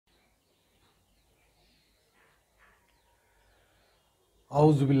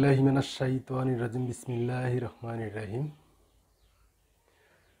আউযু বিল্লাহি মিনাশ শাইতানির রাজিম বিসমিল্লাহির রহমানির রহিম।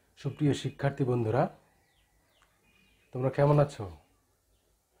 সুপ্রিয় শিক্ষার্থী বন্ধুরা, তোমরা কেমন আছো?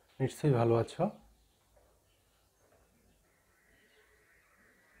 নিশ্চয়ই ভালো আছো।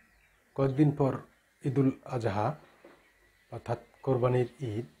 কয়েকদিন পর ঈদুল আজহা অর্থাৎ কোরবানির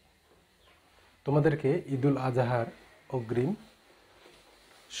ঈদ। তোমাদেরকে ঈদুল আজহার অগ্রিম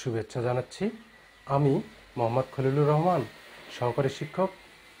শুভেচ্ছা জানাচ্ছি। আমি মোহাম্মদ খলিলুর রহমান, সহকারী শিক্ষক,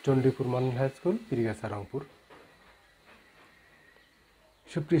 Chandipur model high school, Pirgachha, Rangpur.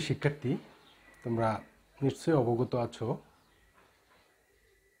 সুপ্রিয় শিক্ষার্থী, তোমরা নিশ্চয়ই অবগত আছো,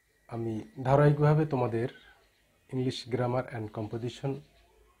 আমি ধারাবাহিকভাবে তোমাদের English grammar and composition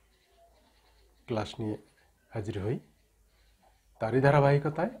class নিয়ে হাজির হই। তারই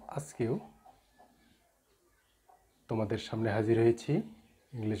ধারাবাহিকতায় আজকেও তোমাদের সামনে হাজির হয়েছি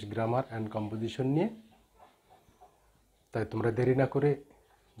ইংলিশ গ্রামার অ্যান্ড কম্পোজিশন নিয়ে। তাই তোমরা দেরি না করে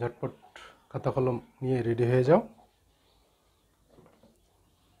ঝটপট খাতা কলম নিয়ে রেডি হয়ে যাও।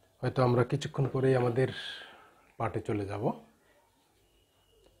 হয়তো আমরা কিছুক্ষণ পরেই আমাদের পাঠে চলে যাব।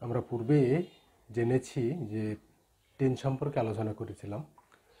 আমরা পূর্বে জেনেছি যে টেন্স সম্পর্কে আলোচনা করেছিলাম।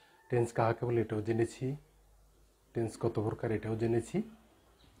 টেন্স কাহাকে বলে এটাও জেনেছি, টেন্স কত প্রকার এটাও জেনেছি।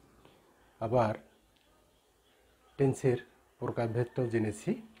 আবার টেন্সের প্রকারভেদটাও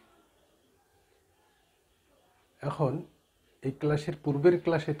জেনেছি। এখন এই ক্লাসের পূর্বের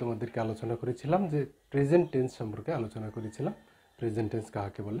ক্লাসে তোমাদেরকে আলোচনা করেছিলাম যে প্রেজেন্ট টেন্স সম্পর্কে আলোচনা করেছিলাম, প্রেজেন্ট টেন্স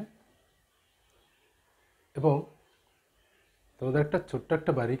কাহাকে বলে। এবং তোমাদের একটা ছোট্ট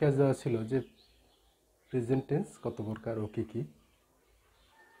একটা বাড়ি কাজ দেওয়া ছিল যে প্রেজেন্ট টেন্স কত প্রকার ও কী কী।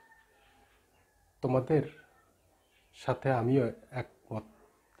 তোমাদের সাথে আমিও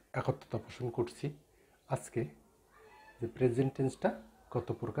একত্রতা পোষণ করছি আজকে যে প্রেজেন্ট টেন্সটা কত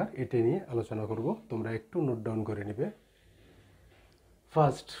প্রকার এটা নিয়ে আলোচনা করব। তোমরা একটু নোট ডাউন করে নেবে।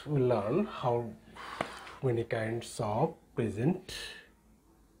 First will learn how many kinds of present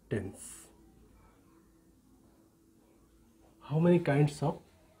tense. How many kinds of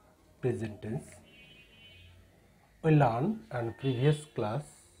present tense? We learned in previous class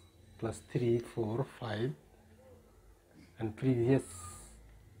 3, 4, 5 and previous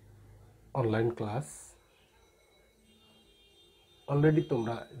online class. Already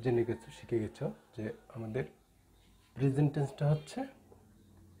তোমরা জেনে গেছো, শিখে গেছো যে আমাদের প্রেজেন্ট টেন্সটা হচ্ছে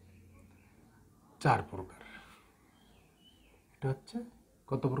 4 প্রকার। এটা হচ্ছে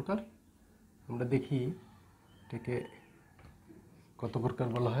কত প্রকার? আমরা দেখি এটাকে কত প্রকার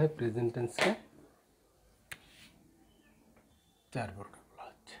বলা হয়। প্রেজেন্ট টেন্সকে 4 প্রকার বলা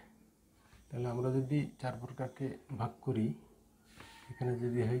হচ্ছে। তাহলে আমরা যদি 4 প্রকারকে ভাগ করি, এখানে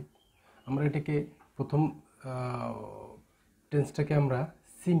যদি হয়, আমরা এটাকে প্রথম টেন্সটাকে আমরা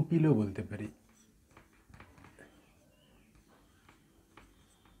সিম্পলও বলতে পারি।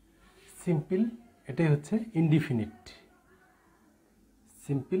 সিম্পল এটাই হচ্ছে ইনডিফিনিট।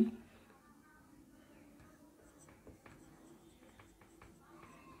 সিম্পল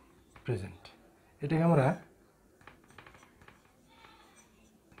প্রেজেন্ট, এটাকে আমরা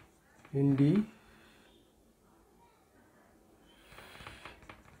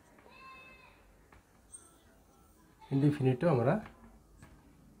ইনডিফিনিটও আমরা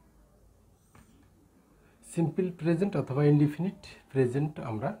সিম্পল প্রেজেন্ট অথবা ইনডিফিনিট প্রেজেন্ট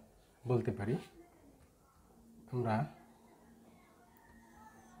আমরা বলতে পারি। আমরা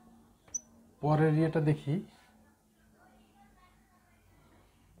পরের ইয়েটা দেখি।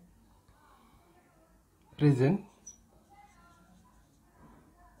 Present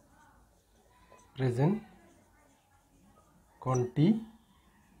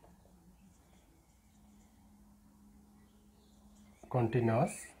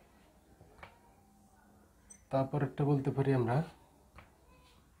continuous. তারপর একটা বলতে পারি আমরা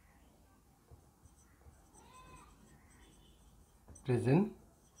প্রেজেন্ট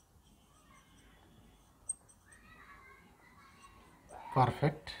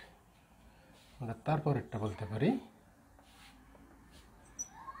পারফেক্ট। আমরা তারপর একটা বলতে পারি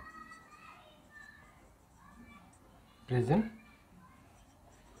প্রেজেন্ট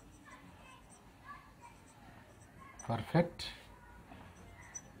পারফেক্ট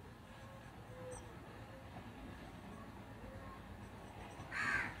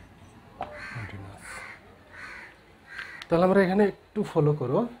কন্টিনিউয়াস। তাহলে আমরা এখানে একটু ফলো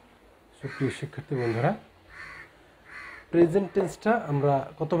করো সুপ্রিয় শিক্ষার্থী বন্ধুরা। প্রেজেন্ট টেন্সটা আমরা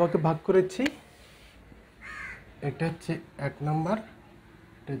কত ভাগে ভাগ করেছি? এটা হচ্ছে 1 নাম্বার,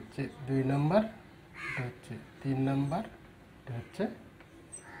 এটা হচ্ছে 2 নাম্বার, এটা হচ্ছে 3 নাম্বার, এটা হচ্ছে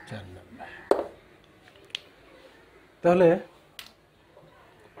 4 নাম্বার। তাহলে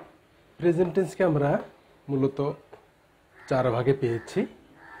প্রেজেন্ট টেন্সকে আমরা মূলত 4 ভাগে পেয়েছি।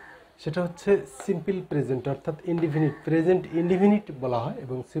 সেটা হচ্ছে সিম্পল প্রেজেন্ট অর্থাৎ ইনডিফিনিট, প্রেজেন্ট ইনডিফিনিট বলা হয়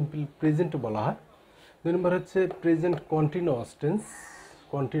এবং সিম্পল প্রেজেন্ট বলা হয়। 2 নম্বর হচ্ছে প্রেজেন্ট কন্টিনিউয়াস টেন্স,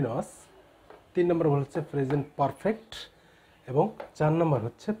 কন্টিনিউয়াস। 3 নম্বর হচ্ছে প্রেজেন্ট পারফেক্ট এবং 4 নম্বর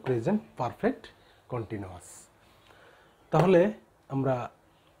হচ্ছে প্রেজেন্ট পারফেক্ট কন্টিনিউয়াস। তাহলে আমরা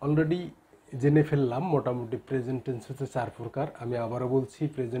অলরেডি জেনে ফেললাম মোটামুটি প্রেজেন্ট টেন্স হচ্ছে 4 প্রকার। আমি আবারও বলছি,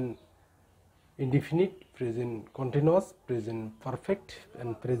 present indefinite, present continuous, present perfect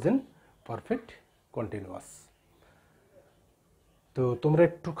and present perfect continuous. তো তোমরা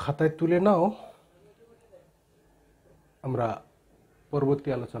একটু খাতায় তুলে নাও, আমরা পরবর্তী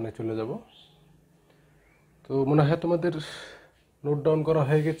আলোচনায় চলে যাব। তো মনে হয় তোমাদের নোট ডাউন করা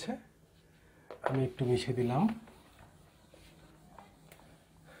হয়ে গেছে, আমি একটু মিশিয়ে দিলাম।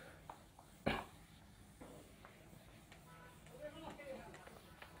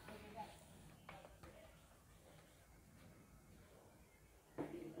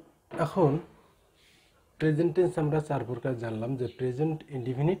 এখন প্রেজেন্ট টেন্স আমরা 4 প্রকার জানলাম, যে present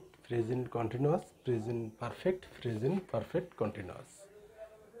indefinite, present continuous, present perfect, present perfect continuous.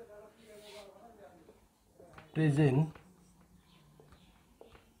 Present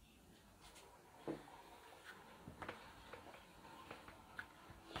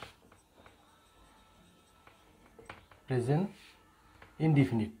present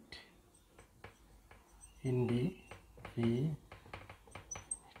indefinite,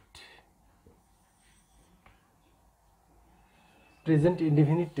 present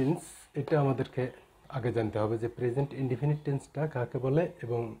indefinite tense, এটা আমাদেরকে আগে জানতে হবে যে প্রেজেন্ট ইনডিফিনিট টেন্সটা কাকে বলে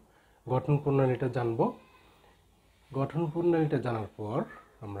এবং গঠন প্রণালীটা জানবো। গঠন প্রণালীটা জানার পর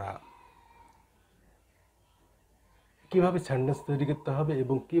আমরা কিভাবে সেন্টেন্স তৈরি করতে হবে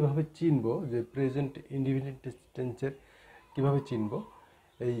এবং কিভাবে চিনবো যে প্রেজেন্ট ইনডিফিনিট টেন্সের কিভাবে চিনবো,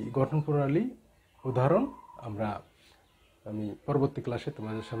 এই গঠন প্রণালী উদাহরণ আমি পরবর্তী ক্লাসে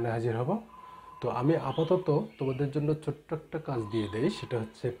তোমাদের সামনে হাজির হব। তো আমি আপাতত তোমাদের জন্য ছোট্ট একটা কাজ দিয়ে দেই, সেটা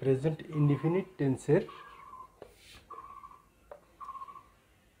হচ্ছে প্রেজেন্ট ইনডিফিনিট টেন্সের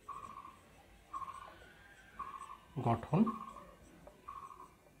গঠন।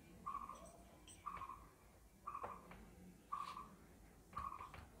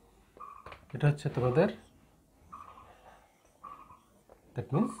 এটা হচ্ছে তোমাদের, দ্যাট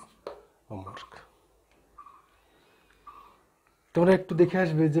মিনস হোমওয়ার্ক। তোমরা একটু দেখে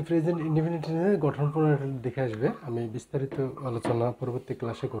আসবে যে প্রেজেন্ট ইনডিফিনিট টেন্সের গঠন প্রণালী দেখে আসবে, আমি বিস্তারিত আলোচনা পরবর্তী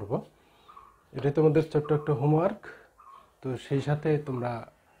ক্লাসে করব। এটা তোমাদের ছোট্ট একটা হোমওয়ার্ক। তো সেই সাথে তোমরা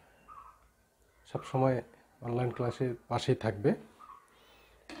সব সময় অনলাইন ক্লাসের পাশেই থাকবে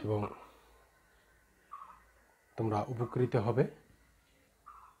এবং তোমরা উপকৃত হবে।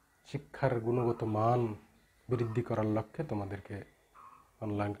 শিক্ষার গুণগত মান বৃদ্ধি করার লক্ষ্যে তোমাদেরকে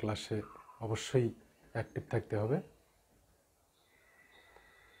অনলাইন ক্লাসে অবশ্যই অ্যাক্টিভ থাকতে হবে।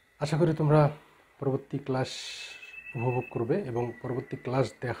 আশা করি তোমরা পরবর্তী ক্লাস উপভোগ করবে এবং পরবর্তী ক্লাস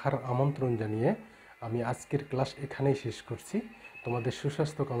দেখার আমন্ত্রণ জানিয়ে আমি আজকের ক্লাস এখানেই শেষ করছি। তোমাদের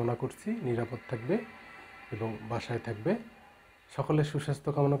সুস্বাস্থ্য কামনা করছি, নিরাপদ থাকবে এবং বাসায় থাকবে। সকলের সুস্বাস্থ্য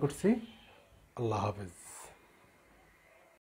কামনা করছি। আল্লাহ হাফেজ।